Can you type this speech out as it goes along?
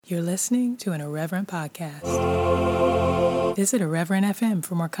You're listening to an Irreverent podcast. Visit Irreverent FM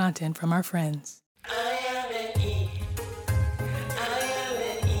for more content from our friends. I am an E. I am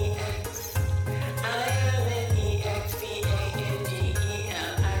an EX. I am an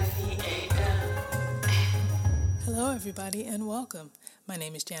EXVANGELICAL. Hello, everybody, and welcome. My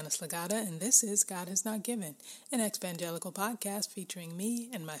name is Janice Lagata, and this is God Has Not Given, an evangelical podcast featuring me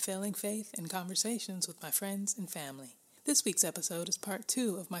and my failing faith and conversations with my friends and family. This week's episode is part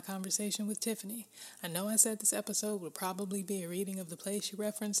 2 of my conversation with Tiffany. I know I said this episode would probably be a reading of the play she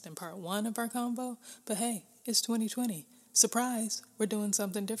referenced in part 1 of our convo, but hey, it's 2020. Surprise, we're doing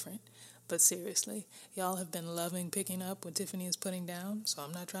something different. But seriously, y'all have been loving picking up what Tiffany is putting down, so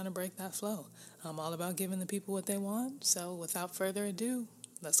I'm not trying to break that flow. I'm all about giving the people what they want, so without further ado,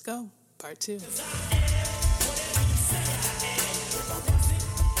 let's go. Part 2.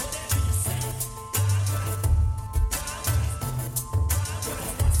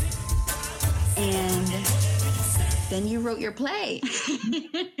 And then you wrote your play.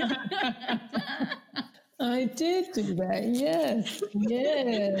 I did do that. Yes.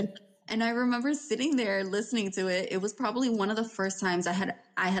 Yes. And I remember sitting there listening to it. It was probably one of the first times I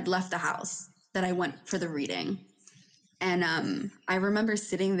had left the house that I went for the reading. And I remember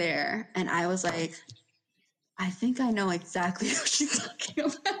sitting there and I was like, I think I know exactly what she's talking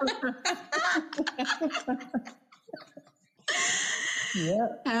about.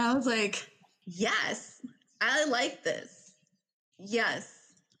 Yep. And I was like, yes, I like this. Yes,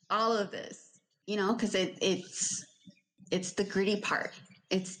 all of this, because it's the gritty part.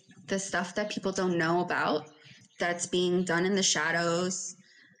 It's the stuff that people don't know about that's being done in the shadows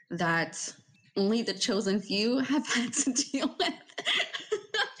that only the chosen few have had to deal with.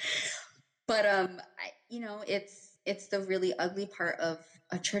 But, it's the really ugly part of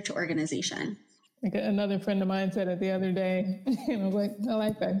a church organization. Like another friend of mine said it the other day, and I was like, I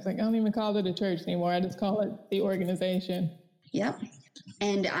like that. It's like, I don't even call it a church anymore. I just call it the organization. Yep.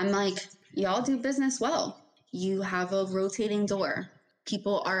 And I'm like, y'all do business well. You have a rotating door.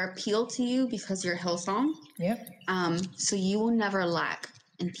 People are appealed to you because you're Hillsong. Yep. So you will never lack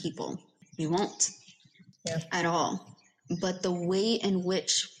in people. You won't. Yep. At all. But the way in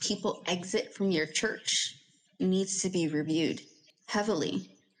which people exit from your church needs to be reviewed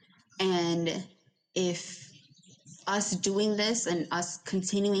heavily. And if us doing this and us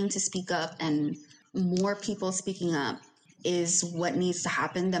continuing to speak up and more people speaking up is what needs to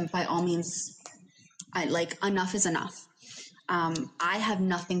happen, then by all means, enough is enough. I have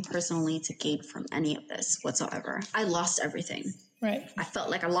nothing personally to gain from any of this whatsoever. I lost everything. Right. I felt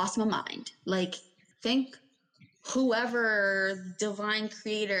like I lost my mind. Thank whoever divine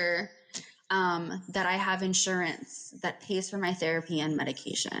creator that I have insurance that pays for my therapy and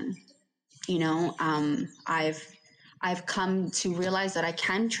medication. I've come to realize that I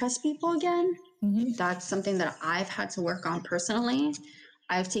can trust people again. Mm-hmm. That's something that I've had to work on personally.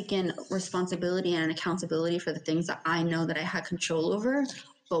 I've taken responsibility and accountability for the things that I know that I had control over,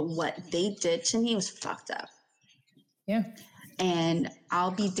 but what they did to me was fucked up. Yeah. And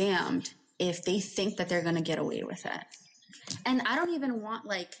I'll be damned if they think that they're going to get away with it. And I don't even want,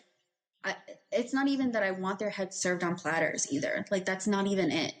 it's not even that I want their heads served on platters either. That's not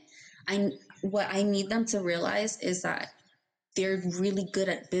even it. What I need them to realize is that they're really good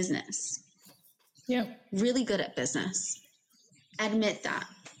at business. Yeah. Really good at business. Admit that.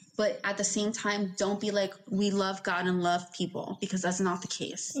 But at the same time, don't be like, we love God and love people, because that's not the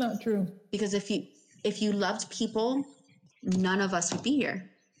case. Not true. Because if you loved people, none of us would be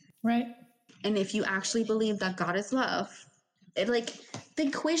here. Right. And if you actually believe that God is love, the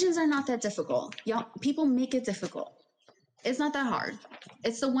equations are not that difficult. Y'all, people make it difficult. It's not that hard.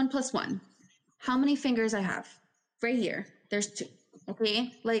 It's the 1 + 1. How many fingers I have? Right here. There's 2.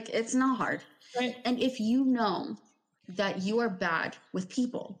 Okay? It's not hard. Right. And if you know that you are bad with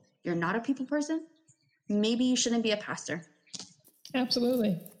people, you're not a people person, maybe you shouldn't be a pastor.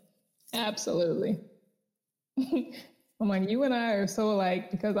 Absolutely. Absolutely. I'm like, you and I are so alike,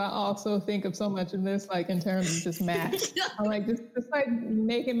 because I also think of so much of this in terms of just math. I'm like, just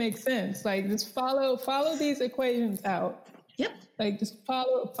make it make sense. Just follow these equations out. Yep. Just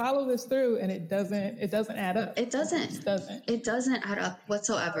follow this through, and it doesn't add up. It doesn't. It doesn't add up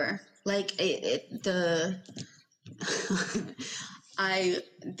whatsoever. There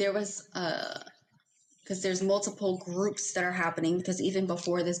was because there's multiple groups that are happening, because even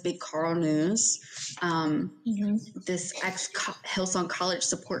before this big Carl news, this ex-Hillsong College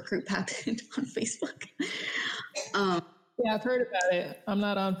support group happened on Facebook. Yeah, I've heard about it. I'm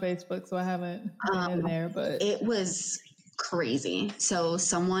not on Facebook, so I haven't been in there, but it was crazy. So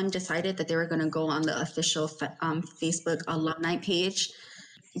someone decided that they were going to go on the official Facebook alumni page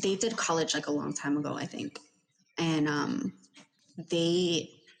they did college like a long time ago, I think. And they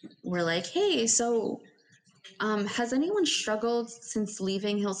were like, hey, so has anyone struggled since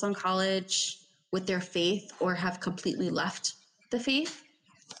leaving Hillsong College with their faith or have completely left the faith?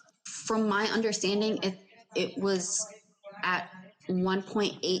 From my understanding, it was at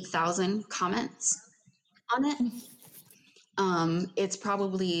 1.8 thousand comments on it. It's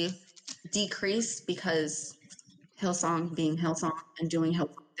probably decreased because Hillsong being Hillsong and doing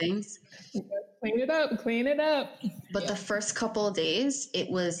Hillsong things. Clean it up. But the first couple of days, it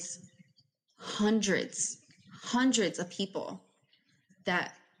was hundreds of people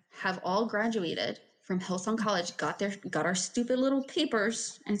that have all graduated from Hillsong College, got our stupid little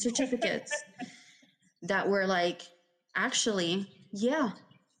papers and certificates that were like, actually, yeah,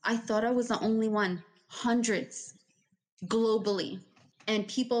 I thought I was the only one. Hundreds globally. And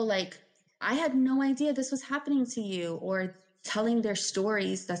people like, I had no idea this was happening to you, or telling their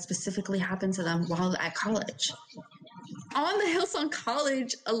stories that specifically happened to them while at college. On the Hillsong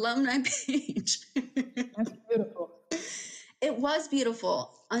College alumni page. That's beautiful. It was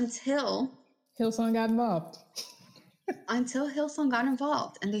beautiful until Hillsong got involved. Until Hillsong got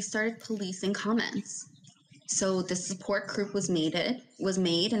involved and they started policing comments. So the support group was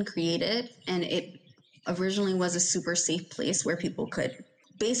made and created, and it originally was a super safe place where people could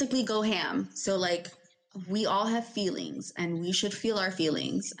basically go ham. So like, we all have feelings and we should feel our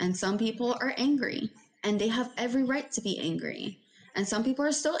feelings. And some people are angry and they have every right to be angry. And some people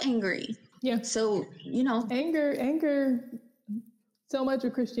are still angry. Yeah. So, you know, anger, so much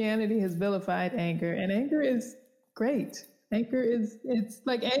of Christianity has vilified anger, and anger is great. Anger is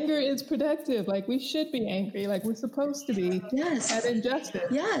protective. Like, we should be angry. Like, we're supposed to be at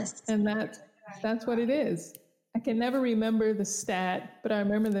injustice. Yes. And that's what it is. I can never remember the stat, but I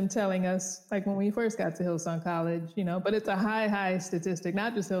remember them telling us, like, when we first got to Hillsong College, you know, but it's a high statistic,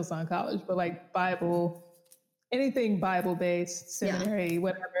 not just Hillsong College, but like anything Bible-based, seminary,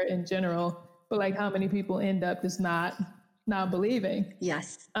 whatever in general, but like how many people end up just not believing.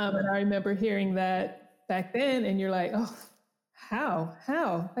 Yes. And I remember hearing that back then, and you're like, oh, how?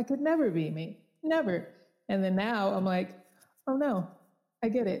 That could never be me. Never. And then now I'm like, oh no, I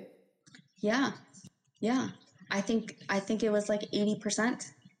get it. Yeah. Yeah. I think it was like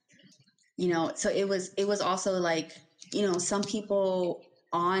 80%, you know, so it was also like, you know, some people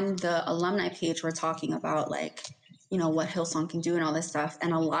on the alumni page were talking about like, you know, what Hillsong can do and all this stuff.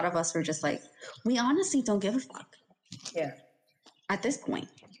 And a lot of us were just like, we honestly don't give a fuck. Yeah. At this point,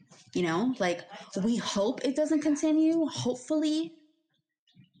 you know, like, we hope it doesn't continue, hopefully.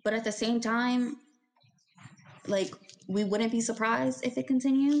 But at the same time, like, we wouldn't be surprised if it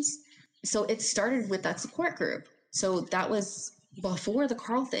continues. So it started with that support group. So that was before the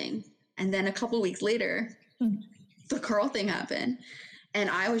Carl thing. And then a couple of weeks later, the Carl thing happened.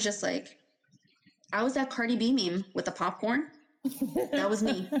 And I was just like, I was that Cardi B meme with the popcorn. That was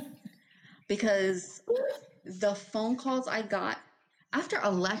me. Because the phone calls I got after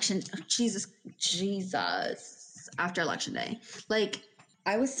election, Jesus, after election day, like,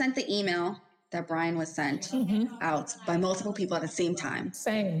 I was sent the email that Brian was sent out by multiple people at the same time.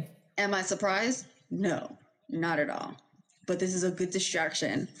 Same. Am I surprised? No, not at all. But this is a good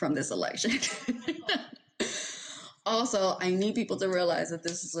distraction from this election. Also, I need people to realize that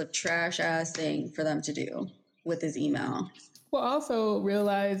this is a trash ass thing for them to do with this email. Well, also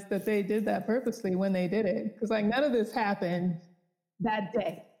realize that they did that purposely when they did it. Because like, none of this happened that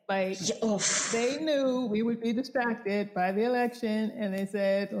day. Like, they knew we would be distracted by the election, and they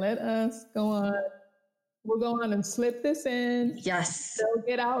said, let us go on. We'll go on and slip this in. Yes. They'll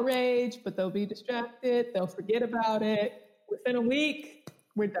get outraged, but they'll be distracted. They'll forget about it. Within a week,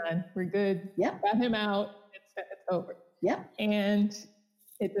 we're done. We're good. Yep. Got him out. It's over. Yep. And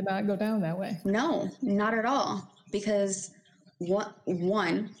it did not go down that way. No, not at all. Because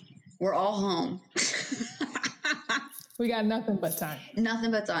one, we're all home. We got nothing but time.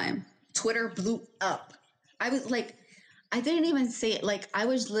 Nothing but time. Twitter blew up. I was like, I didn't even say it. Like, I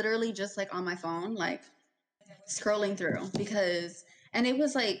was literally just like on my phone, like scrolling through, and it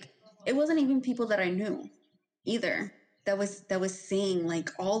was like, it wasn't even people that I knew either that was seeing like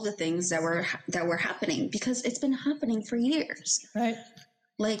all the things that were happening, because it's been happening for years. Right.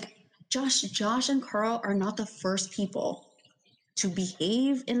 Like, Josh and Carl are not the first people to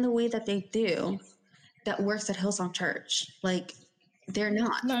behave in the way that they do that works at Hillsong Church. Like, they're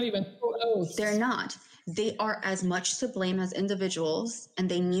not. Not even close. They're not. They are as much to blame as individuals, and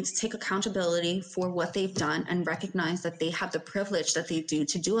they need to take accountability for what they've done and recognize that they have the privilege that they do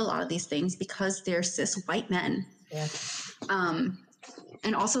to do a lot of these things because they're cis white men. Yeah.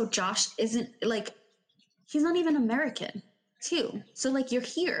 And also, Josh isn't like, he's not even American. too. So like you're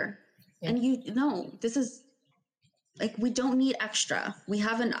here Yeah. and you know, this is like, we don't need extra. We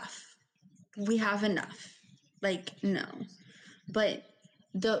have enough. Like, no. But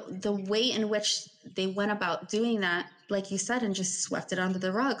the way in which they went about doing that, like you said, and just swept it under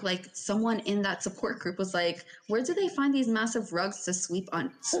the rug. Like someone in that support group was like, where do they find these massive rugs to sweep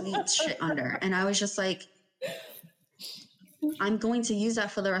shit under? And I was just like, I'm going to use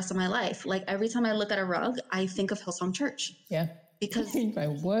that for the rest of my life. Like every time I look at a rug, I think of Hillsong Church. Yeah. Because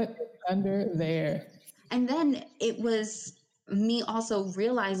like, what is under there? And then it was me also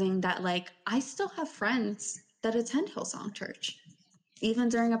realizing that like I still have friends that attend Hillsong Church, even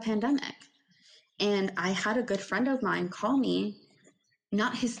during a pandemic. And I had a good friend of mine call me,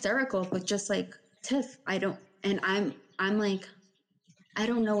 not hysterical, but just like, Tiff, I'm like, I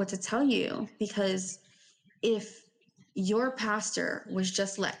don't know what to tell you, because if your pastor was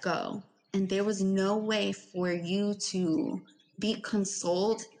just let go and there was no way for you to be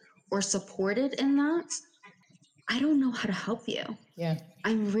consoled or supported in that, I don't know how to help you. Yeah.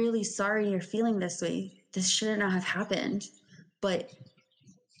 I'm really sorry you're feeling this way. This should not have happened. But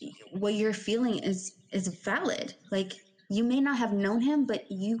what you're feeling is valid. Like, you may not have known him,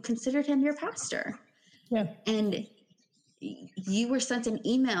 but you considered him your pastor. Yeah. And you were sent an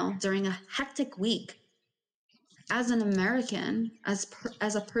email during a hectic week as an American, as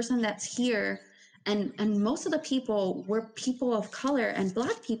a person that's here. And most of the people were people of color and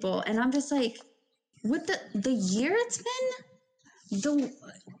Black people. And I'm just like, with the year it's been,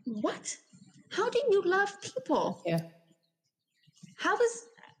 what? How do you love people? Yeah.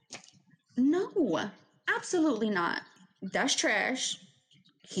 No, absolutely not. That's trash.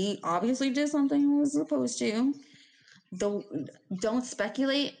 He obviously did something he was supposed to. Don't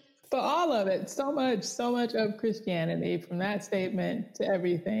speculate. For all of it, so much of Christianity, from that statement to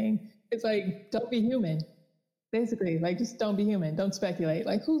everything, it's like, don't be human. Basically, like, just don't be human. Don't speculate.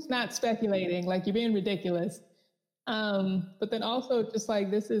 Like, who's not speculating? Like, you're being ridiculous. But then also just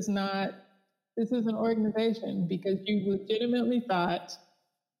like, this is an organization, because you legitimately thought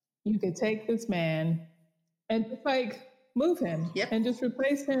you could take this man and just like move him. Yep. And just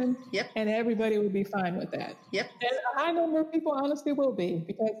replace him. Yep. And everybody would be fine with that. Yep. And a high number of people honestly will be,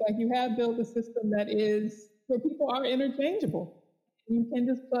 because like you have built a system that is where people are interchangeable. You can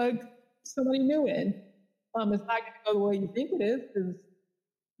just plug somebody new in. It's not going to go the way you think it is, because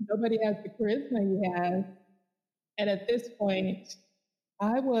nobody has the charisma you have. And at this point,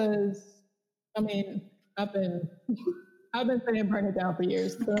 I've been saying burn it down for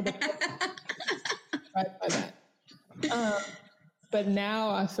years. So right by that. But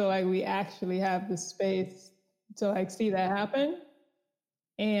now I feel like we actually have the space to like see that happen.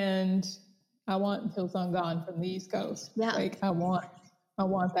 And I want Hillsong gone from the East Coast. Yeah. Like I want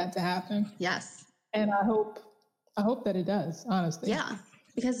that to happen. Yes. And I hope that it does, honestly. Yeah.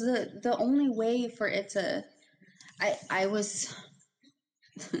 Because the only way for it to, I was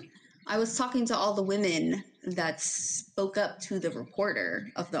talking to all the women that spoke up to the reporter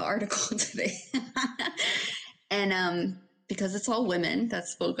of the article today. And because it's all women that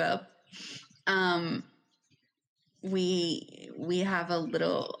spoke up, we have a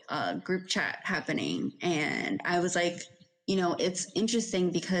little group chat happening. And I was like, it's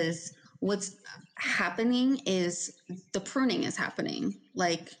interesting because what's happening is the pruning is happening.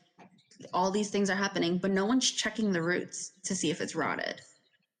 Like, all these things are happening, but no one's checking the roots to see if it's rotted.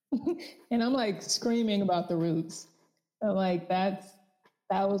 And I'm like screaming about the roots. Like that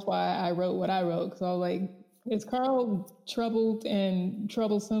was why I wrote what I wrote. Because I was like, is Carl troubled and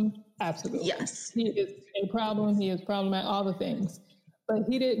troublesome? Absolutely. Yes. He is a problem. He is problematic, all the things. But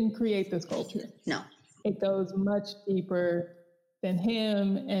he didn't create this culture. No. It goes much deeper than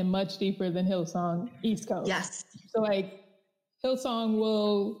him and much deeper than Hillsong East Coast. Yes. So like Hillsong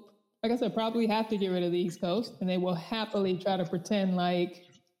will, like I said, probably have to get rid of the East Coast, and they will happily try to pretend like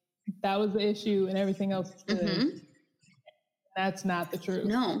that was the issue and everything else is good. Mm-hmm. That's not the truth.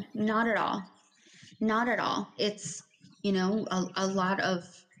 No, not at all. Not at all. It's, a lot of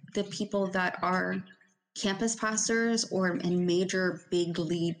the people that are campus pastors or in major big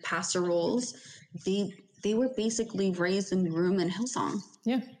lead pastor roles, they were basically raised in Room and Hillsong.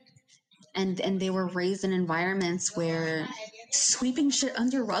 Yeah. And they were raised in environments where sweeping shit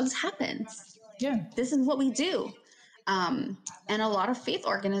under rugs happens. Yeah. This is what we do. And a lot of faith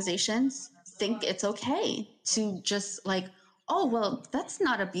organizations think it's okay to just like, oh, well, that's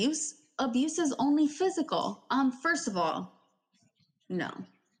not abuse. Abuse is only physical. First of all, no,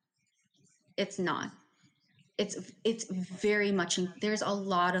 it's not. It's very much, there's a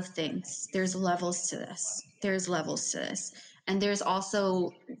lot of things. There's levels to this. And there's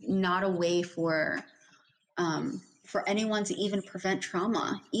also not a way for for anyone to even prevent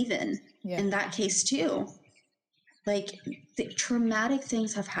trauma, even in that case too. Like, the traumatic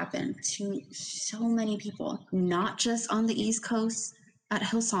things have happened to so many people, not just on the East Coast at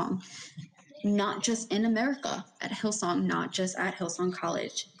Hillsong, not just in America at Hillsong, not just at Hillsong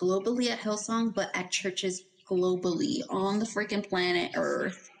College, globally at Hillsong, but at churches globally on the freaking planet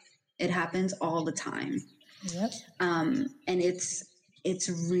Earth. It happens all the time. Yep. And it's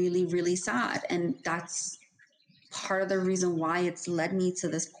really, really sad. And that's part of the reason why it's led me to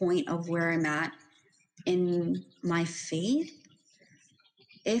this point of where I'm at in my faith,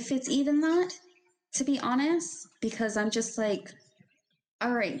 if it's even that, to be honest, because I'm just like,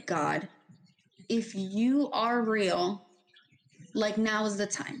 all right, God, if you are real, like, now is the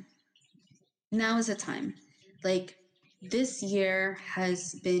time. Now is the time. Like, this year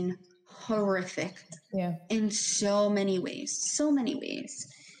has been horrific in so many ways.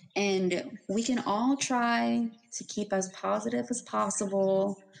 And we can all try to keep as positive as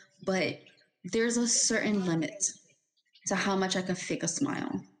possible, but there's a certain limit to how much I can fake a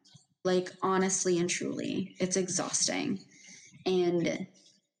smile. Like, honestly and truly, it's exhausting. And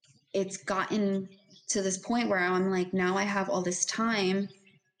it's gotten to this point where I'm like, now I have all this time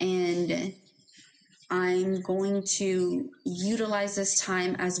and I'm going to utilize this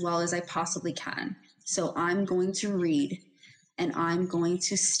time as well as I possibly can. So I'm going to read and I'm going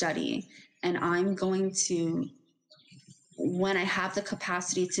to study and I'm going to, when I have the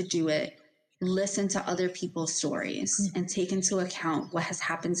capacity to do it, listen to other people's stories and take into account what has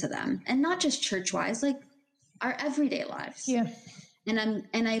happened to them, and not just church-wise, like our everyday lives. And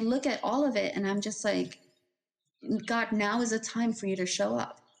I look at all of it and I'm just like, God, now is a time for you to show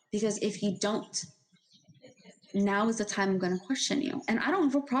up, because if you don't, now is the time I'm going to question you. And I don't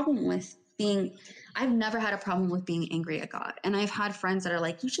have a problem with I've never had a problem with being angry at God. And I've had friends that are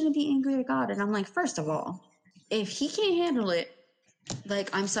like, you shouldn't be angry at God. And I'm like, first of all, if he can't handle it, like,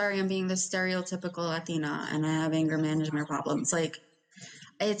 I'm sorry, I'm being the stereotypical Latina and I have anger management problems. Like,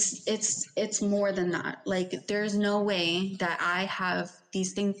 it's more than that. Like, there's no way that I have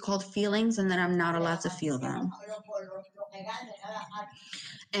these things called feelings and that I'm not allowed to feel them.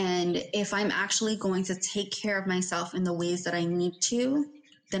 And if I'm actually going to take care of myself in the ways that I need to,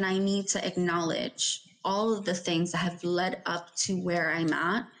 then I need to acknowledge all of the things that have led up to where I'm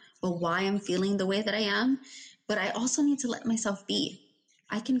at, or why I'm feeling the way that I am. But I also need to let myself be.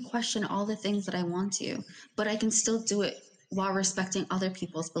 I can question all the things that I want to, but I can still do it while respecting other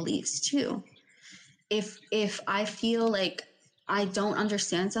people's beliefs too. If I feel like I don't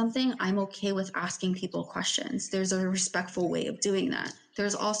understand something, I'm okay with asking people questions. There's a respectful way of doing that.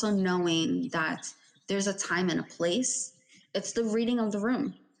 There's also knowing that there's a time and a place. It's the reading of the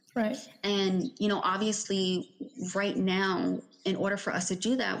room. Right. And, obviously right now, in order for us to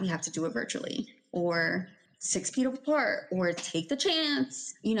do that, we have to do it virtually or 6 feet apart or take the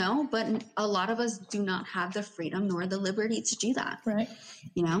chance, but a lot of us do not have the freedom nor the liberty to do that. Right.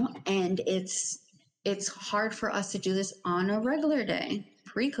 And it's hard for us to do this on a regular day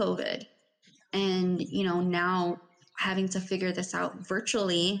pre-COVID. And, now having to figure this out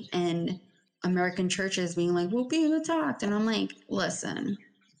virtually, and American churches being like, we're being attacked. And I'm like, listen,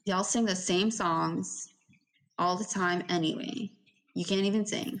 y'all sing the same songs all the time anyway. You can't even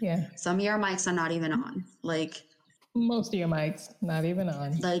sing. Yeah. Some of your mics are not even on. Like, most of your mics not even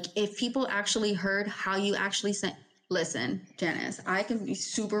on. Like, if people actually heard how you actually sing. Listen, Janice, I can be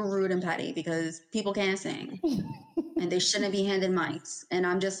super rude and petty because people can't sing and they shouldn't be handed mics. And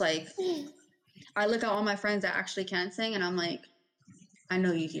I'm just like, I look at all my friends that actually can sing and I'm like, I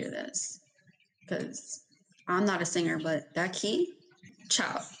know you hear this because I'm not a singer, but that key,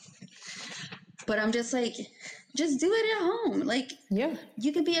 ciao. But I'm just like, just do it at home. Like, yeah,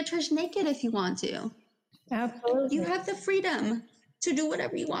 you could be at church naked if you want to. Absolutely. You have the freedom to do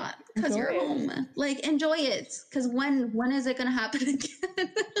whatever you want because you're home. Like, enjoy it. Because when is it going to happen again?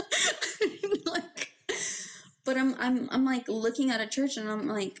 But I'm like looking at a church and I'm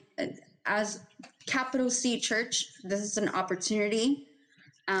like, as capital C church, this is an opportunity,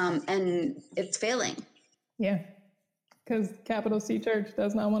 and it's failing. Yeah, because capital C church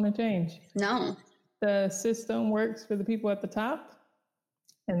does not want to change. No. The system works for the people at the top,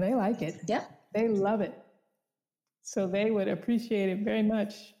 and they like it. Yeah. They love it. So they would appreciate it very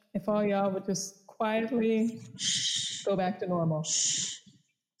much if all y'all would just quietly go back to normal.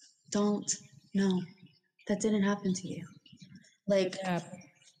 Don't. No, that didn't happen to you. Like,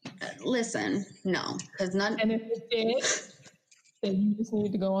 listen, no, because none. And if it did, then you just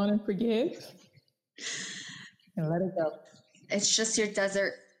need to go on and forgive and let it go. It's just your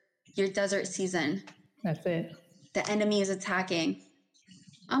desert season. That's it. The enemy is attacking.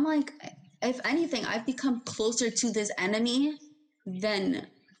 I'm like, if anything, I've become closer to this enemy than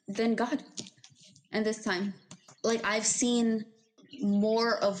God. And this time, like, I've seen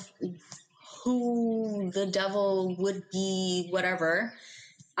more of who the devil would be, whatever.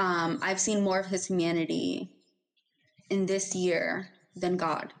 I've seen more of his humanity in this year than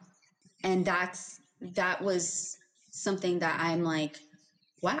God. And that was something that I'm like,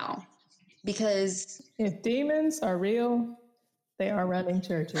 wow. Because if demons are real, they are running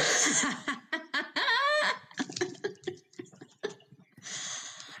churches.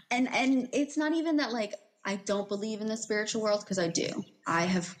 and it's not even that, like, I don't believe in the spiritual world, because I do. I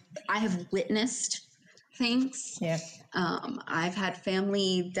have witnessed things. Yeah. I've had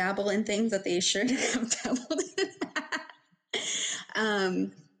family dabble in things that they shouldn't have dabbled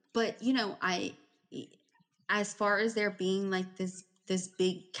in. But you know, as far as there being like this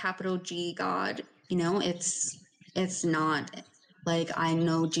big capital G God, you know, it's not like, I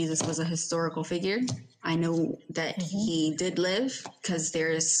know Jesus was a historical figure. I know that he did live, because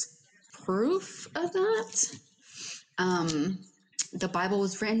there's proof of that. The Bible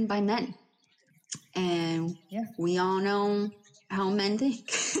was written by men, and we all know how men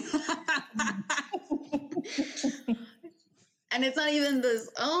think. And it's not even this,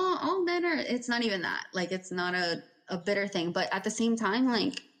 all men are, it's not even that. Like, it's not a bitter thing. But at the same time,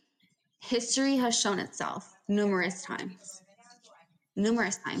 like, history has shown itself numerous times.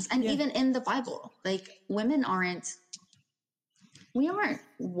 And even in the Bible, like, women we aren't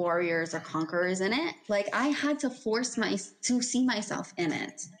warriors or conquerors in it. Like, I had to to see myself in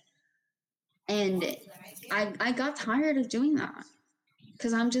it. And I got tired of doing that,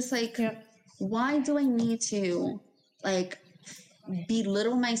 because I'm just like, why do I need to, like,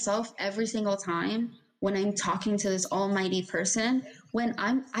 belittle myself every single time when I'm talking to this almighty person, when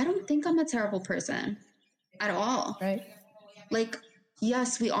I don't think I'm a terrible person at all. Right. Like,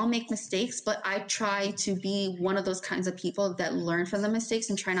 yes, we all make mistakes, but I try to be one of those kinds of people that learn from the mistakes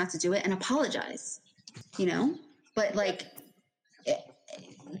and try not to do it and apologize, you know? But like,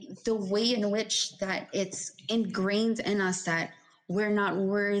 the way in which that it's ingrained in us that we're not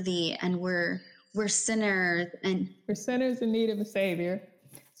worthy, and we're sinners, and we're sinners in need of a savior.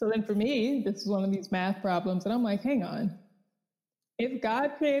 So then for me, this is one of these math problems, and I'm like, hang on. If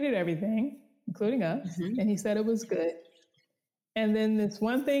God created everything, including us, and he said it was good, and then this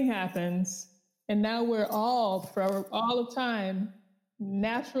one thing happens, and now we're all, for all of time,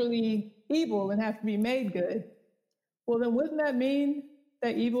 naturally evil and have to be made good, well, then wouldn't that mean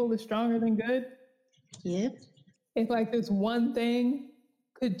that evil is stronger than good? Yep. If like this one thing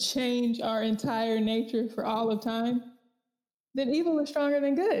could change our entire nature for all of time, then evil is stronger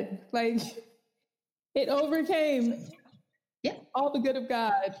than good. Like, it overcame all the good of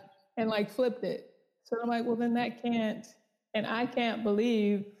God and like flipped it. So I'm like, well, then that can't, and I can't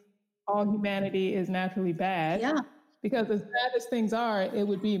believe all humanity is naturally bad. Yeah. Because as bad as things are, it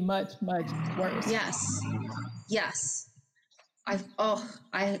would be much, much worse. Yes.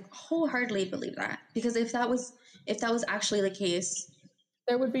 I wholeheartedly believe that, because if that was actually the case,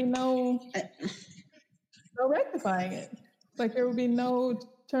 there would be no rectifying it. Like, there would be no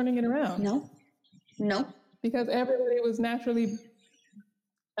turning it around. No. Because everybody was naturally,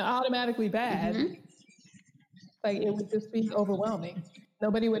 automatically bad. Like, it would just be overwhelming.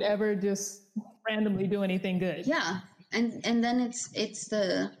 Nobody would ever just randomly do anything good. Yeah. And then it's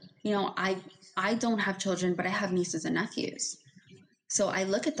the, you know, I don't have children, but I have nieces and nephews. So I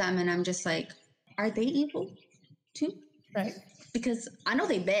look at them and I'm just like, are they evil too? Right. Because I know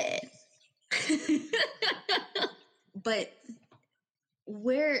they bad. But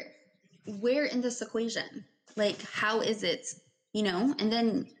where in this equation? Like, how is it, you know? And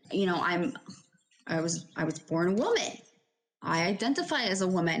then, you know, I was born a woman. I identify as a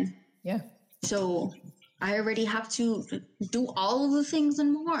woman. Yeah. So I already have to do all of the things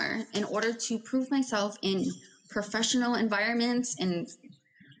and more in order to prove myself in professional environments and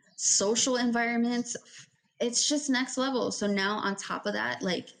social environments. It's just next level. So now on top of that,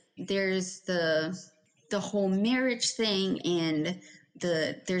 like, there's the whole marriage thing, and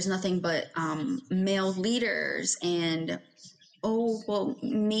there's nothing but male leaders, and well,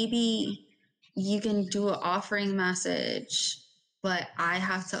 maybe you can do an offering message, but I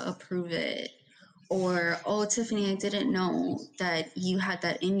have to approve it. Or, oh, Tiffany, I didn't know that you had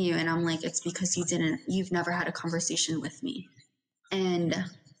that in you. And I'm like, it's because you've never had a conversation with me. And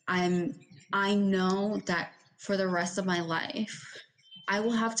I know that for the rest of my life, I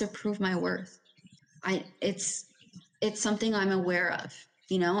will have to prove my worth. It's something I'm aware of,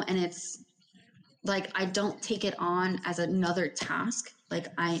 you know, and it's like, I don't take it on as another task.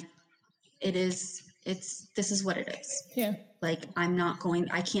 Like, this is what it is. Yeah. Like,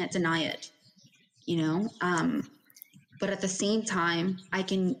 I can't deny it, you know? But at the same time,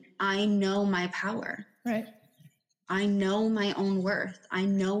 I know my power. Right. I know my own worth. I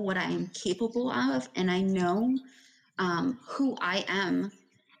know what I am capable of, and I know who I am.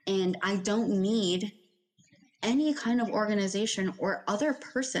 And I don't need any kind of organization or other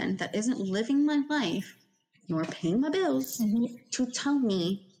person that isn't living my life nor paying my bills to tell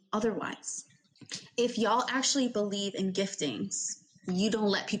me otherwise. If y'all actually believe in giftings, you don't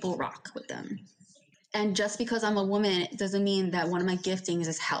let people rock with them. And just because I'm a woman, it doesn't mean that one of my giftings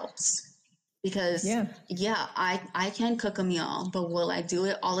is helps. Because I can cook a meal, but will I do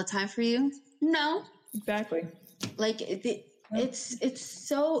it all the time for you? No. Exactly. Like it's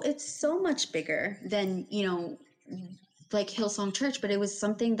so much bigger than, you know, like Hillsong Church, but it was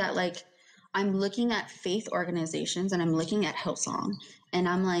something that, like, I'm looking at faith organizations and I'm looking at Hillsong, and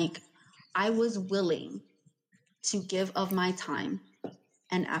I'm like, I was willing to give of my time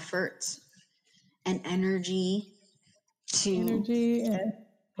and effort and energy and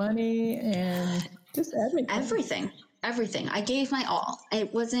money and just everything. I gave my all.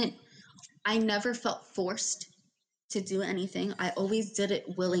 I never felt forced to do anything. I always did it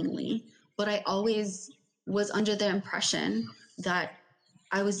willingly, but I always was under the impression that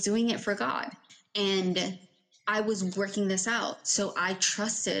I was doing it for God, and I was working this out. So I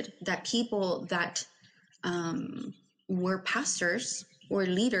trusted that people that were pastors or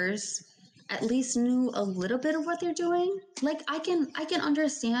leaders at least knew a little bit of what they're doing. Like, I can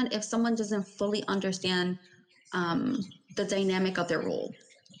understand if someone doesn't fully understand the dynamic of their role,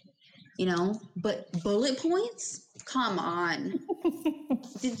 you know, but bullet points, come on.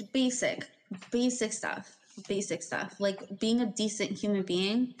 It's basic stuff. Like, being a decent human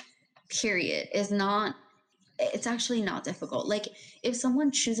being, period, it's actually not difficult. Like, if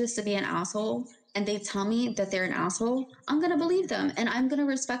someone chooses to be an asshole and they tell me that they're an asshole, I'm going to believe them and I'm going to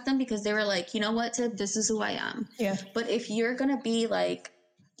respect them because they were like, you know what, Tib, this is who I am. Yeah. But if you're going to be like,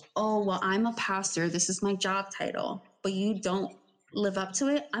 oh, well, I'm a pastor, this is my job title, but you don't live up to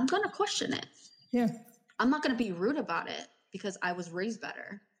it, I'm going to question it. Yeah. I'm not going to be rude about it because I was raised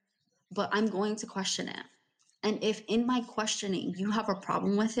better, but I'm going to question it. And if in my questioning you have a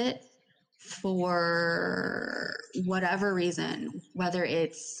problem with it for whatever reason, whether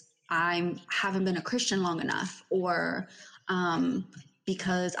it's I haven't been a Christian long enough, or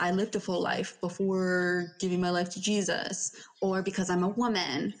because I lived a full life before giving my life to Jesus, or because I'm a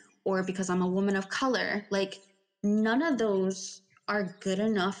woman, or because I'm a woman of color, like, none of those are good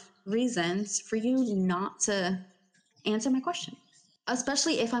enough reasons for you not to answer my question,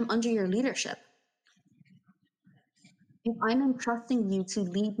 especially if I'm under your leadership. If I'm entrusting you to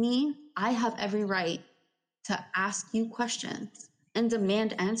lead me, I have every right to ask you questions and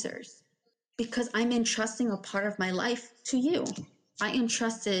demand answers because I'm entrusting a part of my life to you. I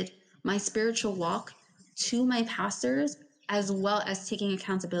entrusted my spiritual walk to my pastors as well as taking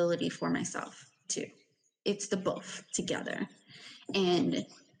accountability for myself too. It's the both together. And,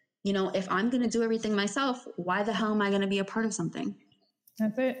 you know, if I'm going to do everything myself, why the hell am I going to be a part of something?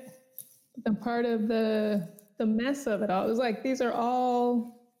 That's it. And part of the mess of it all is like, these are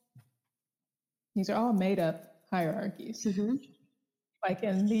all made up hierarchies. Mm-hmm. Like,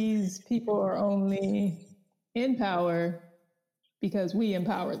 and these people are only in power because we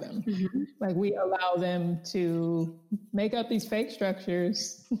empower them. Mm-hmm. Like, we allow them to make up these fake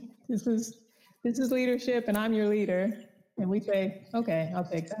structures. This is leadership and I'm your leader. And we say, okay, I'll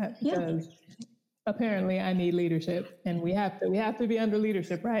take that because apparently I need leadership and we have to be under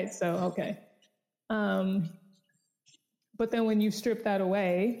leadership, right? So, okay. But then when you strip that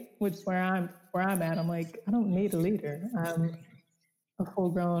away, which is where I'm at, I'm like, I don't need a leader. I'm a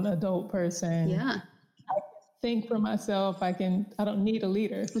full-grown adult person. Yeah. I can think for myself. I don't need a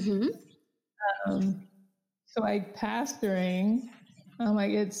leader. Mm-hmm. So like pastoring, I'm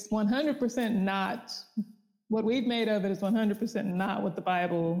like, it's 100% not what we've made of it is 100% not what the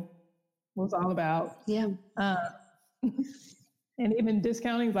Bible was all about. Yeah. And even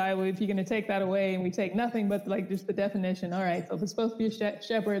discounting the Bible, if you're going to take that away and we take nothing but like just the definition, all right, so if it's supposed to be a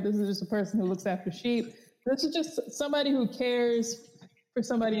shepherd, this is just a person who looks after sheep. This is just somebody who cares for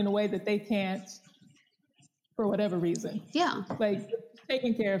somebody in a way that they can't for whatever reason. Yeah. Like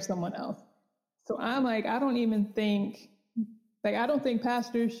taking care of someone else. So I'm like, I don't think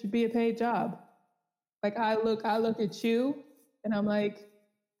pastors should be a paid job. Like I look at you and I'm like,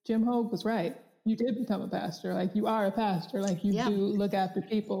 Jim Hogue was right. You did become a pastor. Like you are a pastor. Like you do look after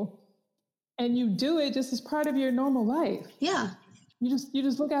people and you do it just as part of your normal life. Yeah. you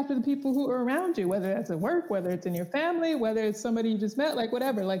just look after the people who are around you, whether that's at work, whether it's in your family, whether it's somebody you just met, like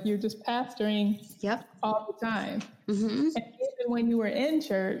whatever, like you're just pastoring Yep. all the time. Mm-hmm. And even when you were in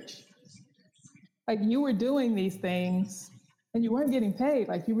church, like you were doing these things and you weren't getting paid.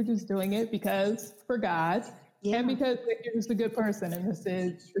 Like you were just doing it because for God and because you're just a good person. And this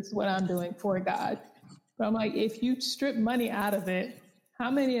is what I'm doing for God. But I'm like, if you strip money out of it,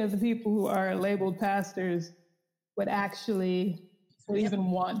 how many of the people who are labeled pastors would actually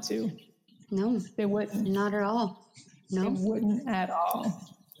even want to? No, They wouldn't. not at all. No, They wouldn't at all.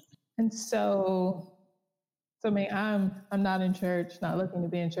 And so I mean, I'm not in church, not looking to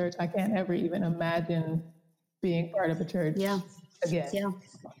be in church. I can't ever even imagine being part of a church again. Yeah.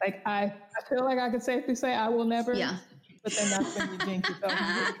 Like I feel like I could safely say I will never. Yeah. But then that's when you jinx yourself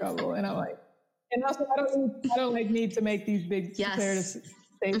and get in trouble. And I'm like, and also I don't like need to make these big declarative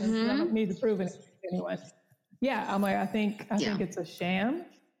statements. Mm-hmm. I don't need to prove it to anyone. Yeah, I'm like, I think it's a sham.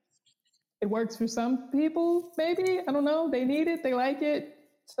 It works for some people, maybe. I don't know. They need it. They like it.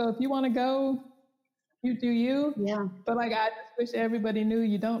 So if you want to go, you do you. Yeah. But like, I just wish everybody knew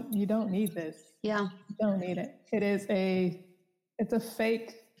you don't need this. Yeah. You don't need it. It's a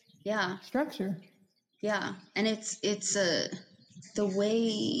fake structure. Yeah. And it's the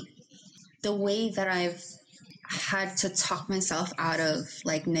way that I've had to talk myself out of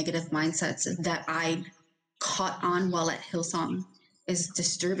like negative mindsets that I caught on while at Hillsong is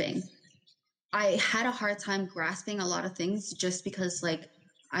disturbing. I had a hard time grasping a lot of things just because like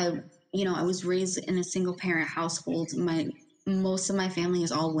I was raised in a single parent household. Most of my family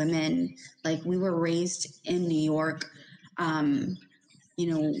is all women. Like we were raised in New York.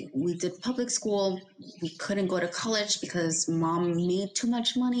 We did public school. We couldn't go to college because mom made too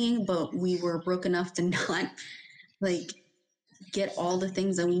much money, but we were broke enough to not like get all the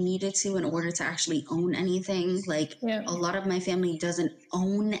things that we needed to in order to actually own anything. Like a lot of my family doesn't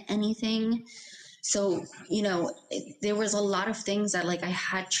own anything. So, there was a lot of things that like I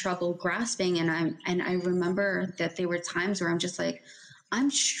had trouble grasping. And I remember that there were times where I'm just like,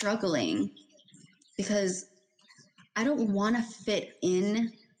 I'm struggling because I don't want to fit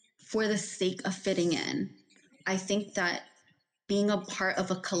in for the sake of fitting in. I think that being a part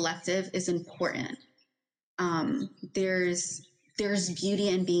of a collective is important. There's beauty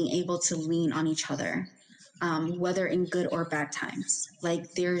in being able to lean on each other. Whether in good or bad times. Like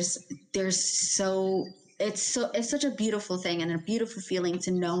it's such a beautiful thing and a beautiful feeling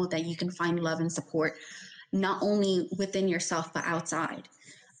to know that you can find love and support, not only within yourself, but outside.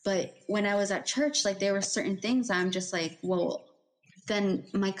 But when I was at church, like there were certain things I'm just like, well, then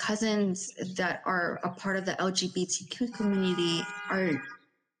my cousins that are a part of the LGBTQ community, are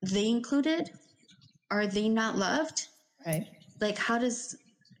they included? Are they not loved? Right. Like, how does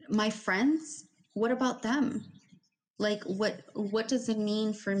my friends, what about them? Like, what does it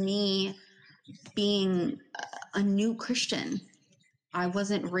mean for me being a new Christian? I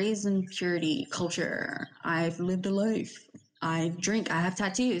wasn't raised in purity culture. I've lived a life. I drink. I have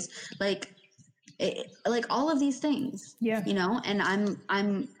tattoos. Like all of these things. Yeah. And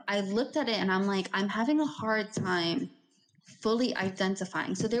I looked at it and I'm like, I'm having a hard time fully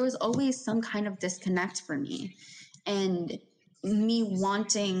identifying. So there was always some kind of disconnect for me, and me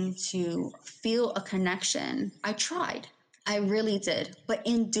wanting to feel a connection. I tried. I really did. But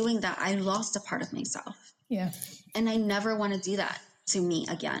in doing that, I lost a part of myself. Yeah. And I never want to do that to me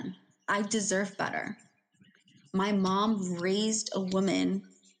again. I deserve better. My mom raised a woman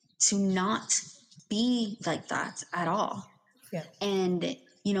to not be like that at all. Yeah. And,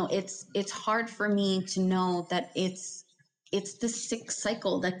 it's hard for me to know that it's the sick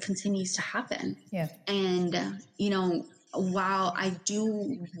cycle that continues to happen. Yeah. And, while I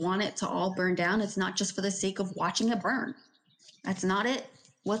do want it to all burn down, it's not just for the sake of watching it burn. That's not it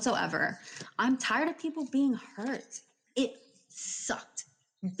whatsoever. I'm tired of people being hurt. It sucked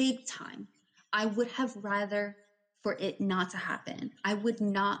big time. I would have rather for it not to happen. I would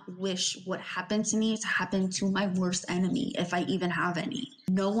not wish what happened to me to happen to my worst enemy, if I even have any.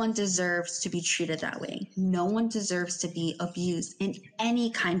 No one deserves to be treated that way. No one deserves to be abused in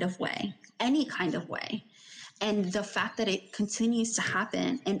any kind of way. And the fact that it continues to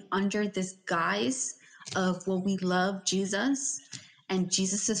happen and under this guise of, well, we love Jesus and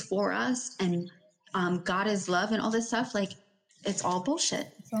Jesus is for us and God is love and all this stuff, like it's all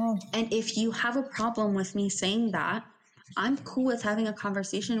bullshit. And if you have a problem with me saying that, I'm cool with having a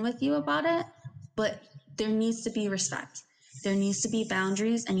conversation with you about it, but there needs to be respect. There needs to be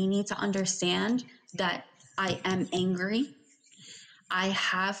boundaries, and you need to understand that I am angry. I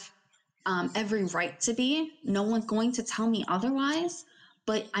have every right to be. No one's going to tell me otherwise,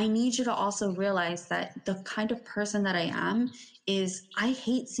 But I need you to also realize that the kind of person that I am is I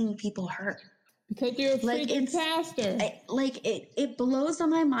hate seeing people hurt. Because you're a freaking pastor. It blows on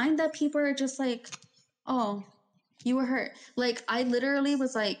my mind that people are just like, oh, you were hurt. Like, I literally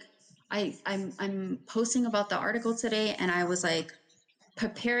was like, I'm posting about the article today, and I was like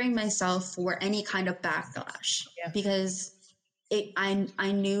preparing myself for any kind of backlash because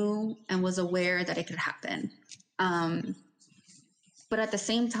I knew and was aware that it could happen. But at the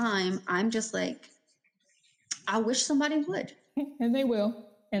same time, I'm just like, I wish somebody would. And they will.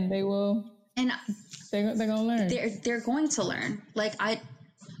 And they will. And they're going to learn. They're going to learn. Like,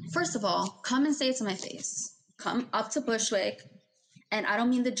 first of all, come and say it to my face. Come up to Bushwick. And I don't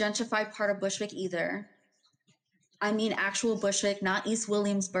mean the gentrified part of Bushwick either. I mean actual Bushwick, not East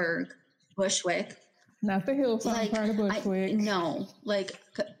Williamsburg, Bushwick. Not the hillside part of Bushwick. No, like,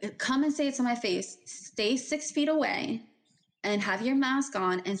 come and say it to my face. Stay 6 feet away and have your mask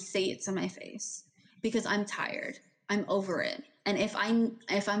on and say it to my face, because I'm tired. I'm over it. And if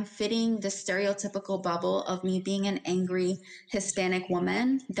I'm fitting the stereotypical bubble of me being an angry Hispanic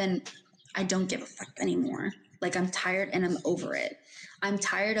woman, then I don't give a fuck anymore. Like, I'm tired and I'm over it. I'm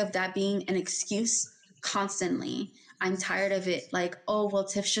tired of that being an excuse constantly. I'm tired of it. Like, oh, well,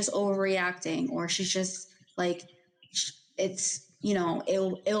 Tiff's just overreacting, or she's just like, it's, you know,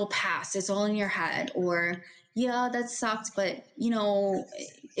 it'll pass. It's all in your head. Or, yeah, that sucked, but, you know,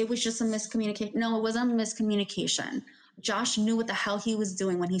 it was just a miscommunication. No, it wasn't a miscommunication. Josh knew what the hell he was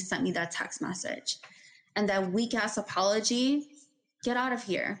doing when he sent me that text message. And that weak ass apology, get out of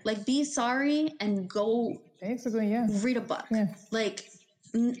here. Like, be sorry and go basically, read a book. Yeah. Like,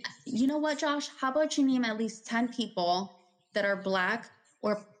 you know what, Josh? How about you name at least 10 people that are Black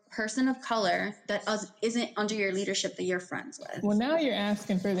or person of color that isn't under your leadership that you're friends with? Well, now you're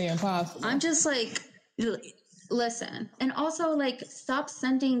asking for the impossible. I'm just like, listen. And also, like, stop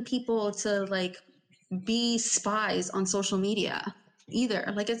sending people to, like, be spies on social media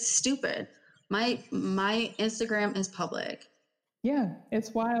either. Like, it's stupid. My Instagram is public. Yeah,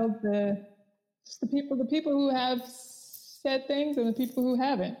 it's wild. The people who have said things and the people who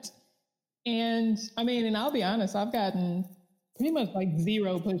haven't. And I mean, and I'll be honest, I've gotten pretty much like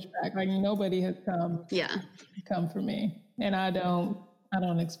zero pushback. Like, nobody has come for me. And I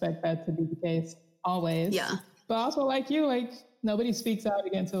don't expect that to be the case always. Yeah. But also, like you, like, nobody speaks out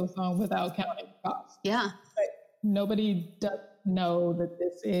against a song without counting costs. Yeah. Like, nobody does know that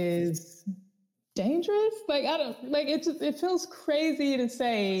this is dangerous. Like, I don't, like, it feels crazy to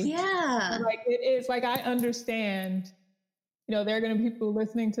say. Yeah. Like, it is. Like, I understand, you know, there are going to be people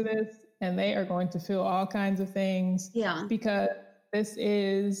listening to this and they are going to feel all kinds of things. Yeah. Because this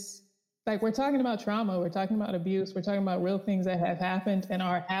is, like, we're talking about trauma, we're talking about abuse, we're talking about real things that have happened and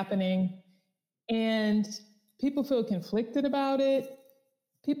are happening. And people feel conflicted about it.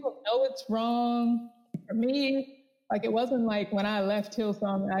 People know it's wrong. For me, like, it wasn't like when I left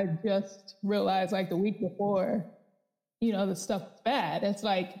Hillsong, I just realized, like, the week before, you know, the stuff was bad. It's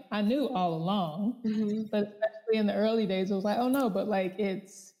like, I knew all along, but especially in the early days, it was like, oh no, but like,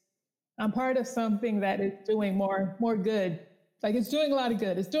 I'm part of something that is doing more good. Like, it's doing a lot of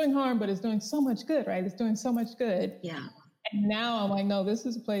good. It's doing harm, but it's doing so much good, right? It's doing so much good. Yeah. And now I'm like, no, this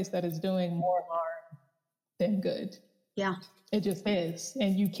is a place that is doing more harm than good. Yeah. It just is.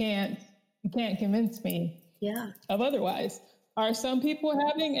 And you can't convince me of otherwise. Are some people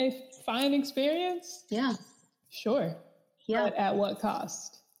having a fine experience? Yeah. Sure. Yeah. But at what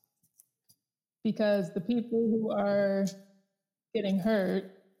cost? Because the people who are getting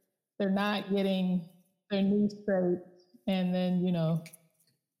hurt, they're not getting their knees straight and then, you know,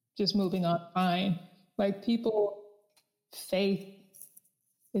 just moving on fine. Like, people's faith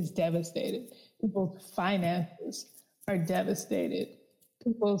is devastated. People's finances are devastated.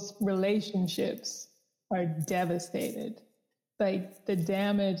 People's relationships are devastated. Like, the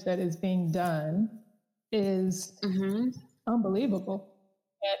damage that is being done is unbelievable.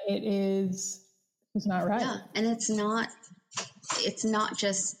 And it's not right. Yeah. And it's not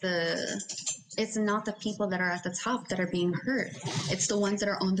just it's not the people that are at the top that are being hurt. It's the ones that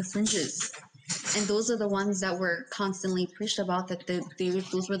are on the fringes. And those are the ones that were constantly preached about, that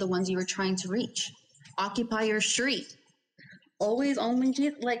those were the ones you were trying to reach. Occupy your street. Always only,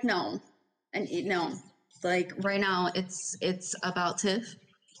 like, no. And no. Like, right now, it's about Tiff.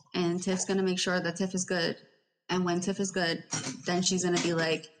 And Tiff's going to make sure that Tiff is good. And when Tiff is good, then she's going to be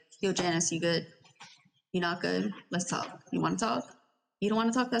like, yo, Janice, you good? You not good? Let's talk. You want to talk? You don't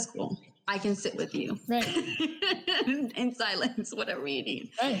want to talk? That's cool. I can sit with you. Right. In silence, whatever you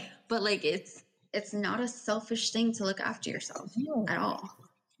need. Right. But, like, it's not a selfish thing to look after yourself at all.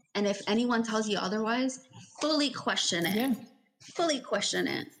 And if anyone tells you otherwise, fully question it. Yeah. fully question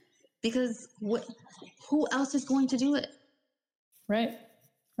it, because who else is going to do it? Right.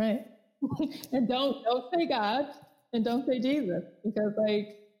 And don't say God and don't say Jesus, because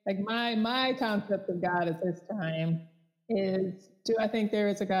like my concept of God at this time is, do I think there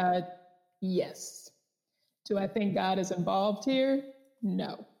is a God? Yes. Do I think God is involved here?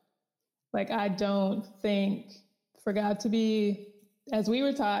 No. Like, I don't think for God to be, as we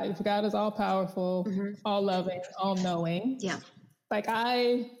were taught, for God is all powerful, all loving, all knowing. Yeah. Like,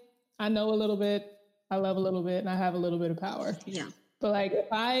 I know a little bit, I love a little bit, and I have a little bit of power. Yeah. But like,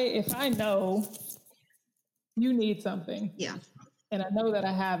 if I know you need something, Yeah. and I know that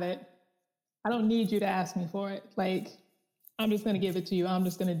I have it, I don't need you to ask me for it. Like, I'm just going to give it to you. I'm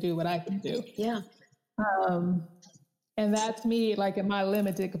just going to do what I can do. Yeah. And that's me, like, in my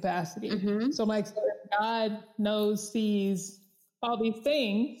limited capacity. So I'm like, so if God knows, sees all these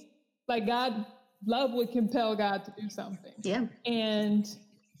things, like, love would compel God to do something. Yeah. And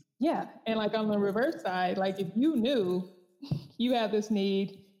like, on the reverse side, like, if you knew you had this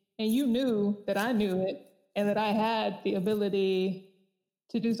need and you knew that I knew it and that I had the ability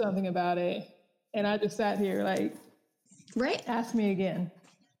to do something about it, and I just sat here like, right, ask me again.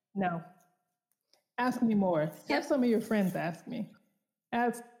 No. Ask me more. Yep. Have some of your friends ask me.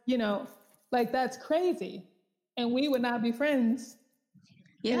 Ask, like, that's crazy. And we would not be friends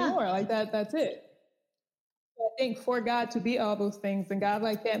anymore. Like, that's it. I think for God to be all those things, then God,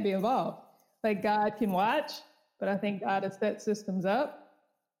 like, can't be involved. Like, God can watch, but I think God has set systems up,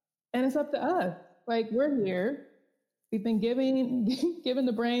 and it's up to us. Like, we're here. We've been given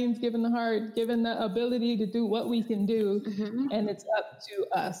the brains, given the heart, given the ability to do what we can do. And it's up to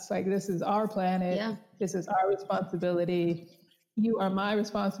us. Like, this is our planet. Yeah. This is our responsibility. You are my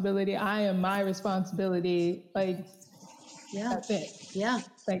responsibility. I am my responsibility. Like, that's it. Yeah.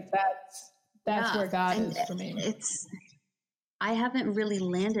 Like, that's where God and is for me. I haven't really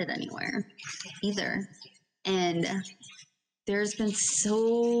landed anywhere either. And there's been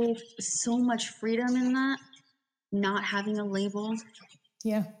so much freedom in that, not having a label.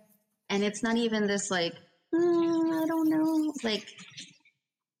 Yeah. And it's not even this like, I don't know. Like,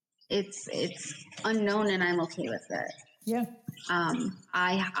 it's unknown, and I'm okay with it. Yeah.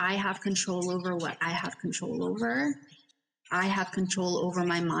 I have control over what I have control over. I have control over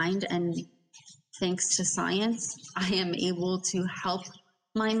my mind, and thanks to science, I am able to help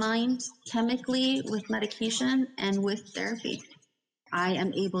my mind chemically with medication and with therapy. I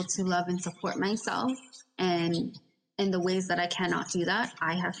am able to love and support myself, and in the ways that I cannot do that,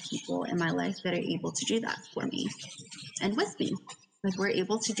 I have people in my life that are able to do that for me and with me. Like, we're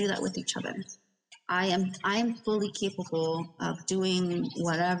able to do that with each other. I am fully capable of doing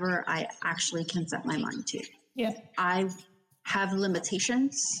whatever I actually can set my mind to. Yeah. I have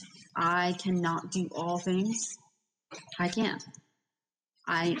limitations. I cannot do all things. I can't.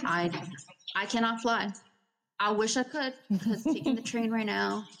 I cannot fly. I wish I could, because taking the train right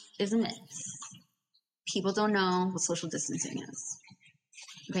now is a myth. People don't know what social distancing is.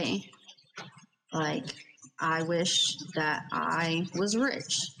 Okay? Like, I wish that I was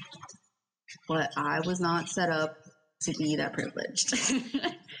rich, but I was not set up to be that privileged.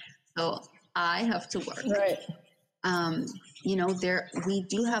 So I have to work. Right. We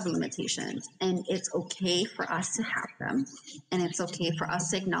do have limitations, and it's okay for us to have them, and it's okay for us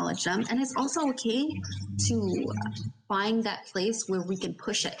to acknowledge them, and it's also okay to find that place where we can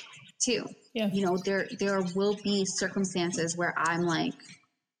push it too. Yeah. There will be circumstances where I'm like,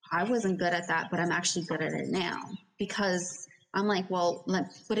 I wasn't good at that, but I'm actually good at it now, because I'm like, well,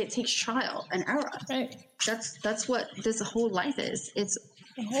 but it takes trial and error. Right. That's what this whole life is. It's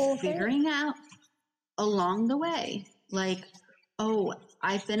The whole figuring out along the way. Like, oh,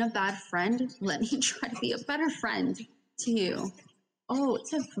 I've been a bad friend. Let me try to be a better friend to you. Oh,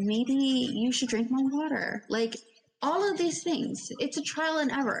 Tiff, maybe you should drink more water. Like, all of these things, it's a trial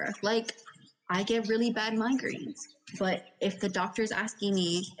and error. Like, I get really bad migraines, but if the doctor's asking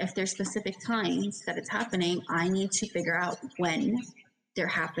me if there's specific times that it's happening, I need to figure out when they're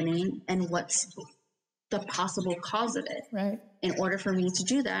happening and what's the possible cause of it. Right. In order for me to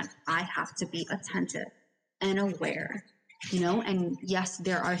do that, I have to be attentive and aware, and yes,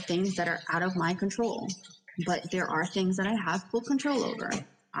 there are things that are out of my control, but there are things that I have full control over.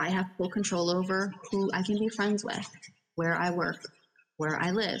 I have full control over who I can be friends with, where I work, where I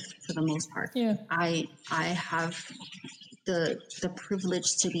live, for the most part. Yeah. I have the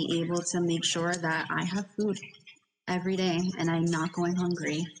privilege to be able to make sure that I have food every day and I'm not going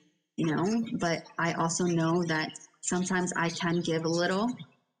hungry, but I also know that sometimes I can give a little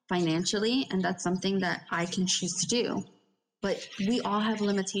financially, and that's something that I can choose to do. But we all have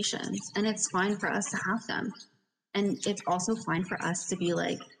limitations, and it's fine for us to have them. And it's also fine for us to be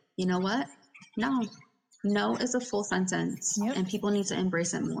like, you know what? No. No is a full sentence, Yep. and people need to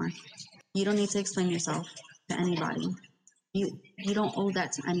embrace it more. You don't need to explain yourself to anybody. You don't owe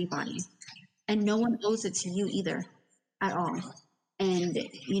that to anybody. And no one owes it to you either at all. And,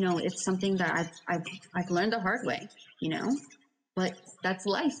 it's something that I've learned the hard way, but that's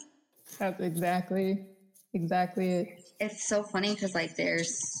life. That's exactly it. It's so funny because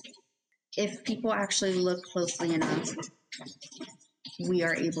if people actually look closely enough, we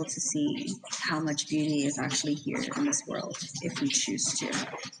are able to see how much beauty is actually here in this world if we choose to.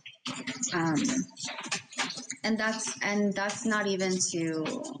 And that's not even to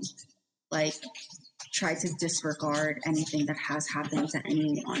try to disregard anything that has happened to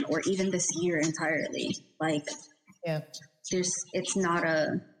anyone, or even this year entirely. Yeah.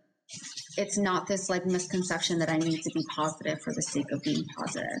 It's not this misconception that I need to be positive for the sake of being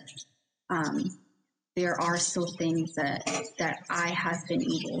positive. There are still things that I have been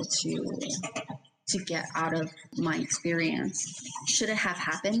able to get out of my experience. Should it have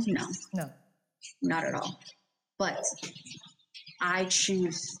happened? No, not at all. But I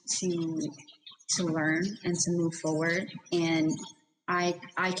choose to learn and to move forward, and I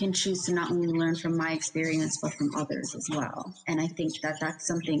can choose to not only learn from my experience, but from others as well. And I think that that's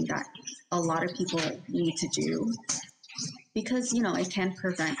something that a lot of people need to do, because, it can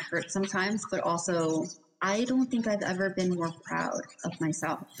prevent hurt sometimes, but also I don't think I've ever been more proud of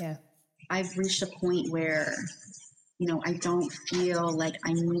myself. Yeah. I've reached a point where, I don't feel like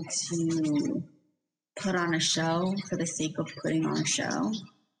I need to put on a show for the sake of putting on a show,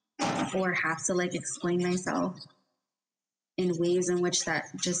 or have to explain myself in ways in which that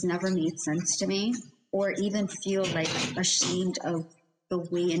just never made sense to me, or even feel ashamed of the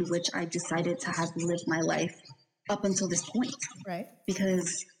way in which I decided to have lived my life up until this point. Right.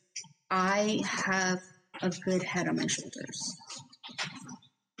 Because I have a good head on my shoulders.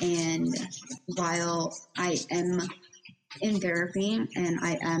 And while I am in therapy and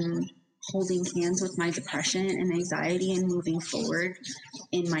I am holding hands with my depression and anxiety and moving forward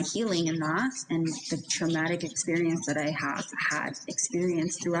in my healing in that, and the traumatic experience that I have had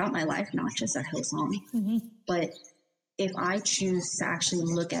experienced throughout my life, not just at Hillsong, but if I choose to actually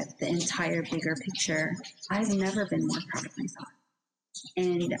look at the entire bigger picture, I've never been more proud of myself.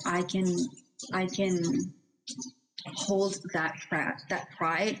 And I can hold that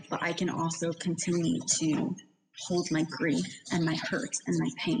pride, but I can also continue to hold my grief and my hurt and my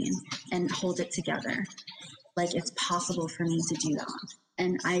pain and hold it together. It's possible for me to do that.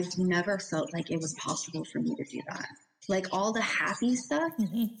 And I've never felt like it was possible for me to do that. All the happy stuff,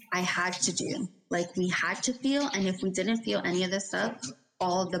 I had to do. We had to feel, and if we didn't feel any of this stuff,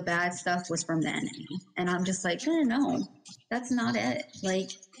 all the bad stuff was from the enemy. And I'm just no, that's not it.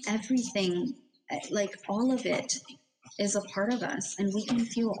 Everything, all of it is a part of us, and we can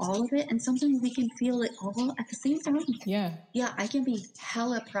feel all of it, and sometimes we can feel it all at the same time. Yeah, I can be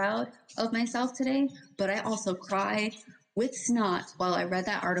hella proud of myself today, but I also cried with snot while I read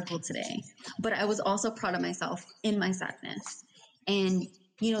that article today. But I was also proud of myself in my sadness. And,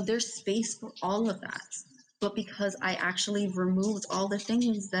 there's space for all of that. But because I actually removed all the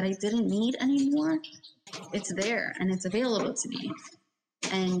things that I didn't need anymore, it's there and it's available to me.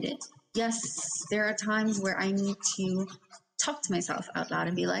 And yes, there are times where I need to talk to myself out loud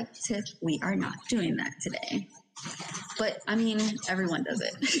and be like, Tiff, we are not doing that today. But everyone does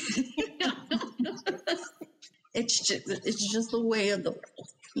it. It's just the way of the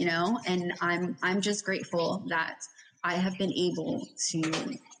world, and I'm just grateful that I have been able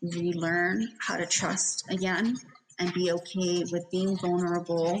to relearn how to trust again and be okay with being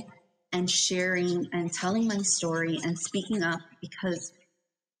vulnerable and sharing and telling my story and speaking up, because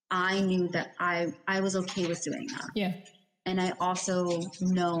I knew that I was okay with doing that. Yeah. And I also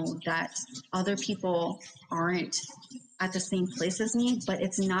know that other people aren't at the same place as me, but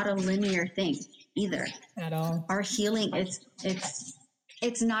it's not a linear thing either. At all. Our healing,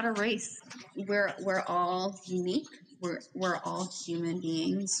 it's not a race. We're all unique. We're all human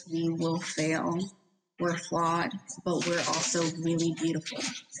beings. We will fail. We're flawed, but we're also really beautiful.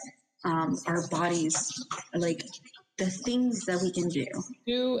 Our bodies, the things that we can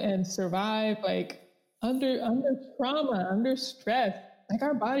do and survive, under trauma, under stress.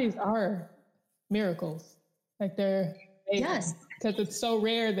 Our bodies are miracles. They're amazing. Yes, because it's so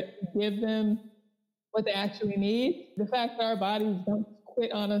rare that we give them what they actually need. The fact that our bodies don't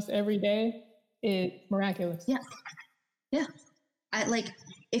quit on us every day is miraculous. Yeah.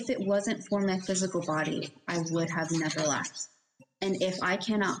 If it wasn't for my physical body, I would have never left. And if I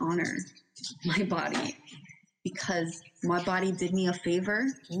cannot honor my body because my body did me a favor,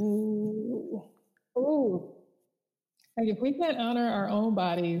 Ooh. Like if we can't honor our own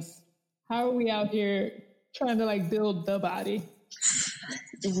bodies, how are we out here trying to like build the body?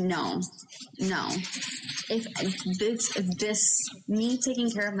 No. If me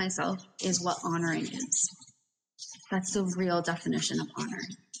taking care of myself is what honoring is. That's the real definition of honor.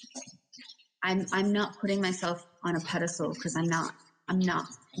 I'm not putting myself on a pedestal because I'm not.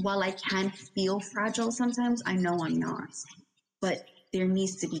 While I can feel fragile sometimes, I know I'm not. But there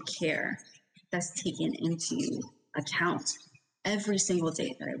needs to be care that's taken into account every single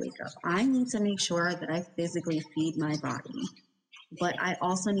day that I wake up. I need to make sure that I physically feed my body, but I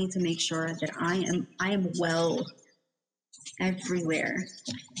also need to make sure that I am well everywhere.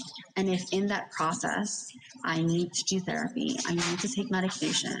 And if in that process I need to do therapy, I need to take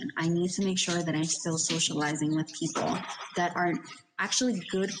medication, I need to make sure that I'm still socializing with people that are actually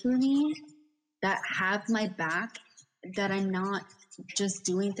good for me, that have my back, that I'm not just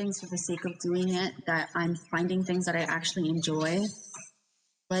doing things for the sake of doing it, that I'm finding things that I actually enjoy.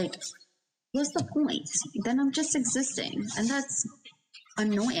 Like, what's the point? Then I'm just existing, and that's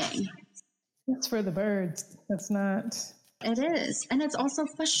annoying. It's for the birds. That's not. It is. And it's also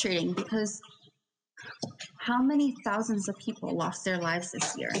frustrating because how many thousands of people lost their lives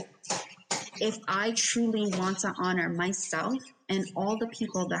this year? If I truly want to honor myself and all the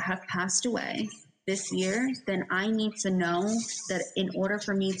people that have passed away this year, then I need to know that in order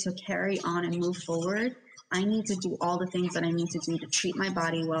for me to carry on and move forward, I need to do all the things that I need to do to treat my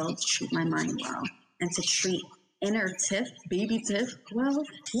body well, to treat my mind well, and to treat inner Tiff, baby Tiff, well.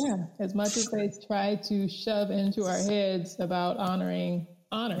 Yeah, as much as they try to shove into our heads about honoring,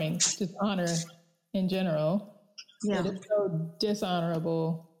 just honor in general, Yeah. it is so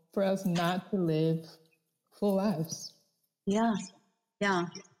dishonorable for us not to live full lives. Yeah.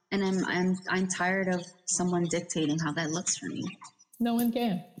 And I'm tired of someone dictating how that looks for me. No one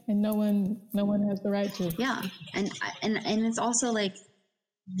can, and no one has the right to. Yeah, and it's also like,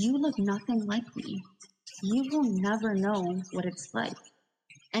 you look nothing like me. You will never know what it's like.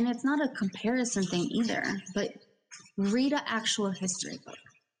 And it's not a comparison thing either, but read an actual history book,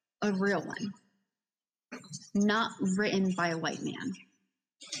 a real one, not written by a white man.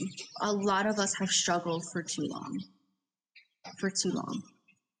 A lot of us have struggled for too long.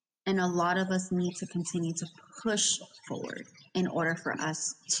 And a lot of us need to continue to push forward in order for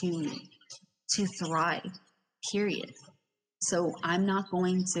us to thrive, period. So I'm not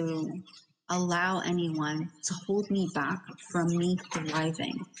going to allow anyone to hold me back from me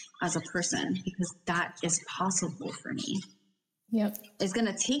thriving as a person, because that is possible for me. Yep. It's going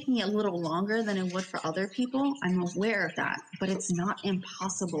to take me a little longer than it would for other people. I'm aware of that, but it's not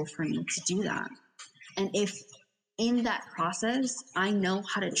impossible for me to do that. And if in that process, I know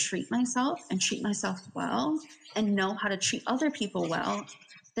how to treat myself and treat myself well and know how to treat other people well,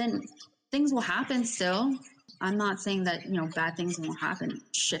 then things will happen still. I'm not saying that, bad things won't happen.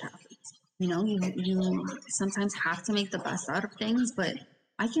 Shit happens. You sometimes have to make the best out of things, but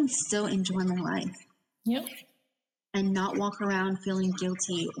I can still enjoy my life. Yep. And not walk around feeling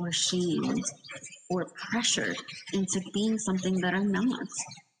guilty or shamed or pressured into being something that I'm not,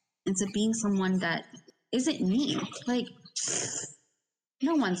 into being someone that isn't me. Like,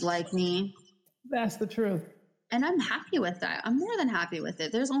 no one's like me. That's the truth. And I'm happy with that. I'm more than happy with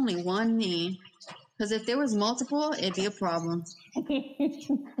it. There's only one me. Because if there was multiple, it'd be a problem.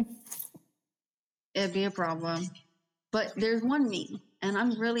 It'd be a problem. But there's one me. And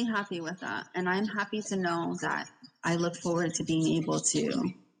I'm really happy with that. And I'm happy to know that I look forward to being able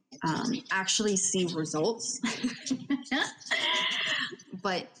to actually see results.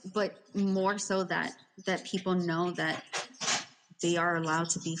 But more so that people know that they are allowed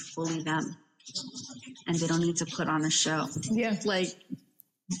to be fully them, and they don't need to put on a show. Yeah. Like,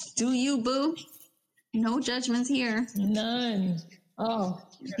 do you, boo? No judgments here. None. Oh.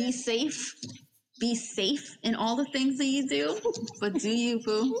 Be safe. Be safe in all the things that you do, but do you,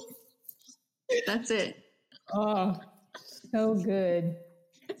 boo? That's it. Oh, so good.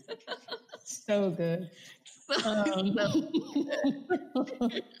 So good. All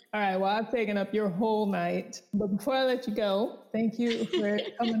right, well, I've taken up your whole night, but before I let you go, thank you for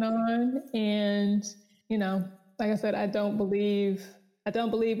coming on. And, like I said, I don't believe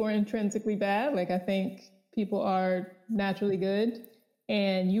we're intrinsically bad. Like, I think people are naturally good,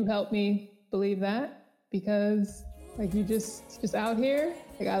 and you helped me believe that, because like, you just out here.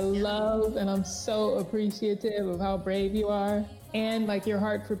 Like, I love, and I'm so appreciative of how brave you are, and like your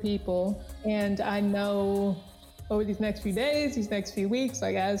heart for people. And I know over these next few days, these next few weeks,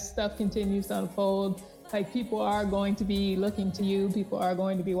 like as stuff continues to unfold, like people are going to be looking to you, people are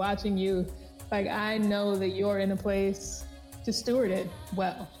going to be watching you. Like, I know that you're in a place to steward it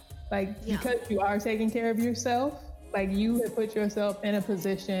well. Like, because you are taking care of yourself, like you have put yourself in a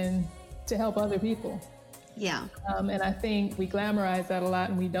position to help other people. Yeah. And I think we glamorize that a lot,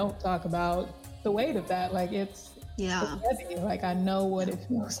 and we don't talk about the weight of that. Like it's heavy. Like I know what it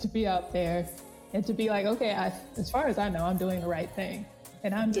feels to be out there and to be like, okay, as far as I know, I'm doing the right thing,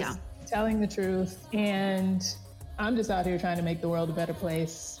 and I'm just telling the truth, and I'm just out here trying to make the world a better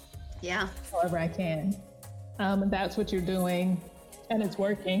place. Yeah. However I can. And that's what you're doing, and it's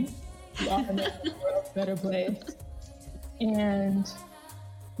working. You often make the world a better place. And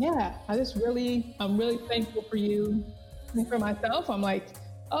yeah, I'm really thankful for you. And for myself, I'm like,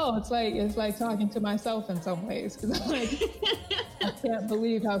 oh, it's like talking to myself in some ways, because I'm like, I can't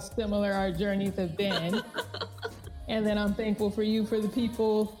believe how similar our journeys have been. And then I'm thankful for you, for the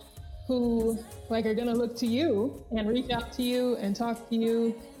people who like are gonna look to you and reach out to you and talk to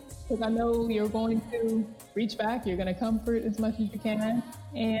you, because I know you're going to reach back, you're gonna comfort as much as you can.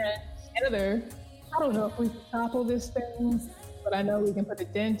 And together, I don't know if we can topple this thing, but I know we can put a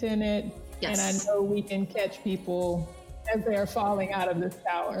dent in it. Yes. And I know we can catch people as they are falling out of this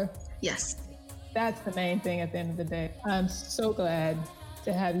tower. Yes. That's the main thing at the end of the day. I'm so glad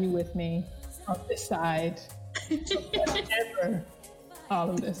to have you with me on this side. Whatever all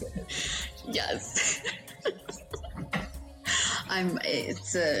of this is. Yes.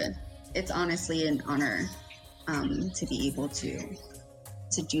 It's honestly an honor to be able to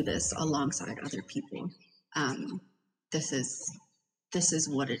do this alongside other people. This is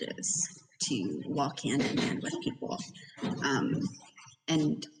what it is to walk hand in hand with people.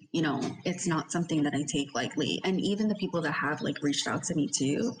 And you know, it's not something that I take lightly. And even the people that have like reached out to me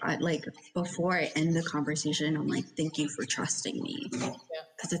too, before I end the conversation, I'm like, thank you for trusting me.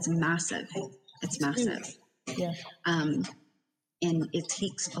 Because it's massive. It's massive. Yeah. And it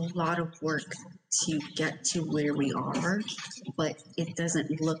takes a lot of work to get to where we are, but it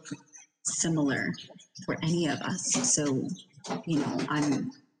doesn't look similar for any of us. So, you know,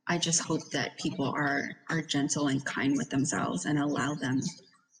 I just hope that people are gentle and kind with themselves and allow them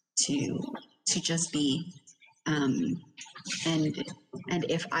to just be. And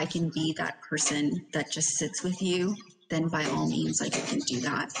if I can be that person that just sits with you, then by all means, like, I can do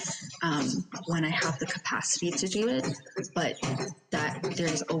that when I have the capacity to do it. But that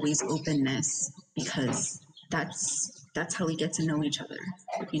there's always openness, because that's how we get to know each other,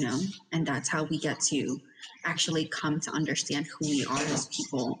 you know, and that's how we get to actually come to understand who we are as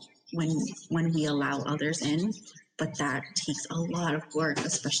people when we allow others in. But that takes a lot of work,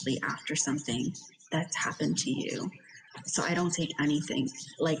 especially after something that's happened to you. So I don't take anything,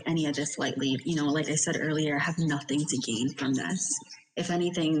 like any of this lightly. You know, like I said earlier, I have nothing to gain from this. If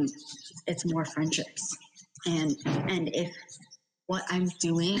anything, it's more friendships. And if what I'm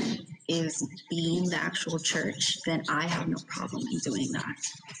doing is being the actual church, then I have no problem in doing that.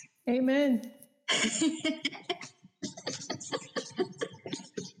 Amen.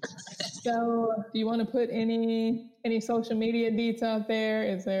 So, do you want to put any social media deets out there?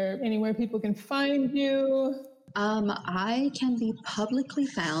 Is there anywhere people can find you? I can be publicly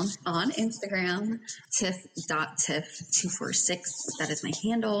found on Instagram, tiff.tiff246. That is my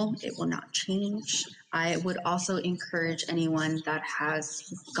handle. It will not change. I would also encourage anyone that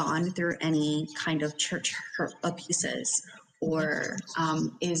has gone through any kind of church abuses or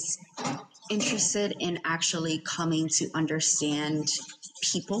is interested in actually coming to understand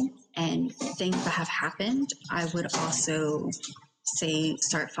people and things that have happened. I would also say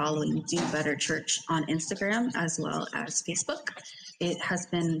start following Do Better Church on Instagram as well as Facebook. It has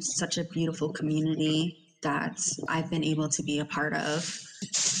been such a beautiful community that I've been able to be a part of.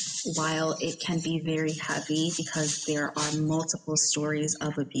 While it can be very heavy because there are multiple stories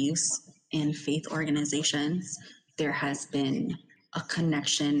of abuse in faith organizations, there has been a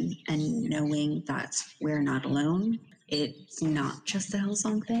connection and knowing that we're not alone. It's not just a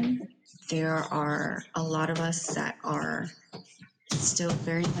Hillsong thing. There are a lot of us that are still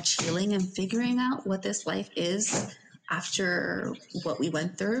very much healing and figuring out what this life is after what we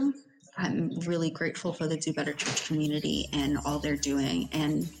went through. I'm really grateful for the Do Better Church community and all they're doing.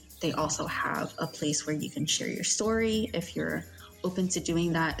 And they also have a place where you can share your story if you're open to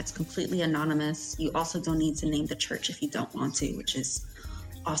doing that. It's completely anonymous. You also don't need to name the church if you don't want to, which is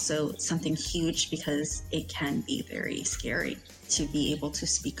also something huge because it can be very scary to be able to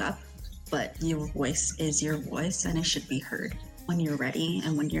speak up. But your voice is your voice and it should be heard when you're ready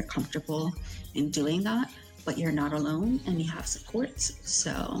and when you're comfortable in doing that. But you're not alone and you have support.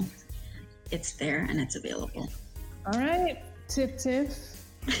 So it's there and it's available. All right, Tiff.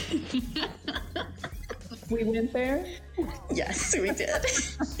 We went there? Yes, we did.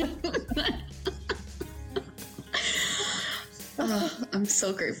 Oh, I'm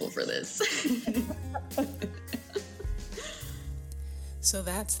so grateful for this. So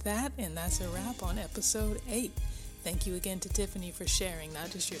that's that, and that's a wrap on episode 8. Thank you again to Tiffany for sharing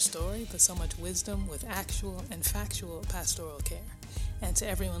not just your story, but so much wisdom with actual and factual pastoral care. And to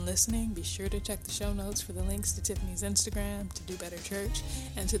everyone listening, be sure to check the show notes for the links to Tiffany's Instagram, to Do Better Church,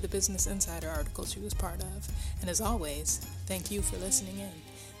 and to the Business Insider article she was part of. And as always, thank you for listening in.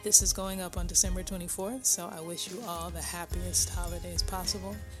 This is going up on December 24th, so I wish you all the happiest holidays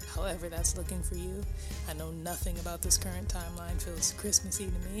possible, however that's looking for you. I know nothing about this current timeline feels Christmassy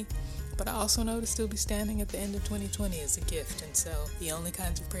to me, but I also know to still be standing at the end of 2020 is a gift, and so the only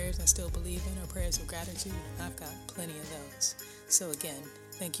kinds of prayers I still believe in are prayers of gratitude, and I've got plenty of those. So again,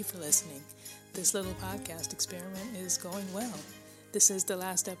 thank you for listening. This little podcast experiment is going well. This is the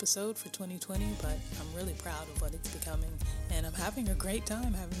last episode for 2020, but I'm really proud of what it's becoming, and I'm having a great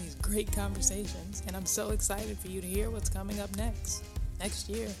time having these great conversations, and I'm so excited for you to hear what's coming up next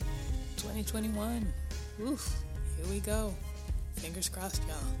year, 2021. Oof, here we go. Fingers crossed,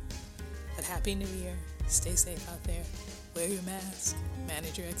 y'all. But Happy New Year. Stay safe out there. Wear your mask.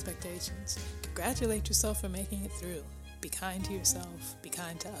 Manage your expectations. Congratulate yourself for making it through. Be kind to yourself. Be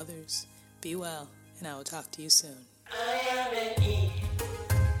kind to others. Be well, and I will talk to you soon. I am an E.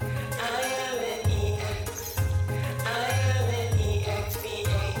 I am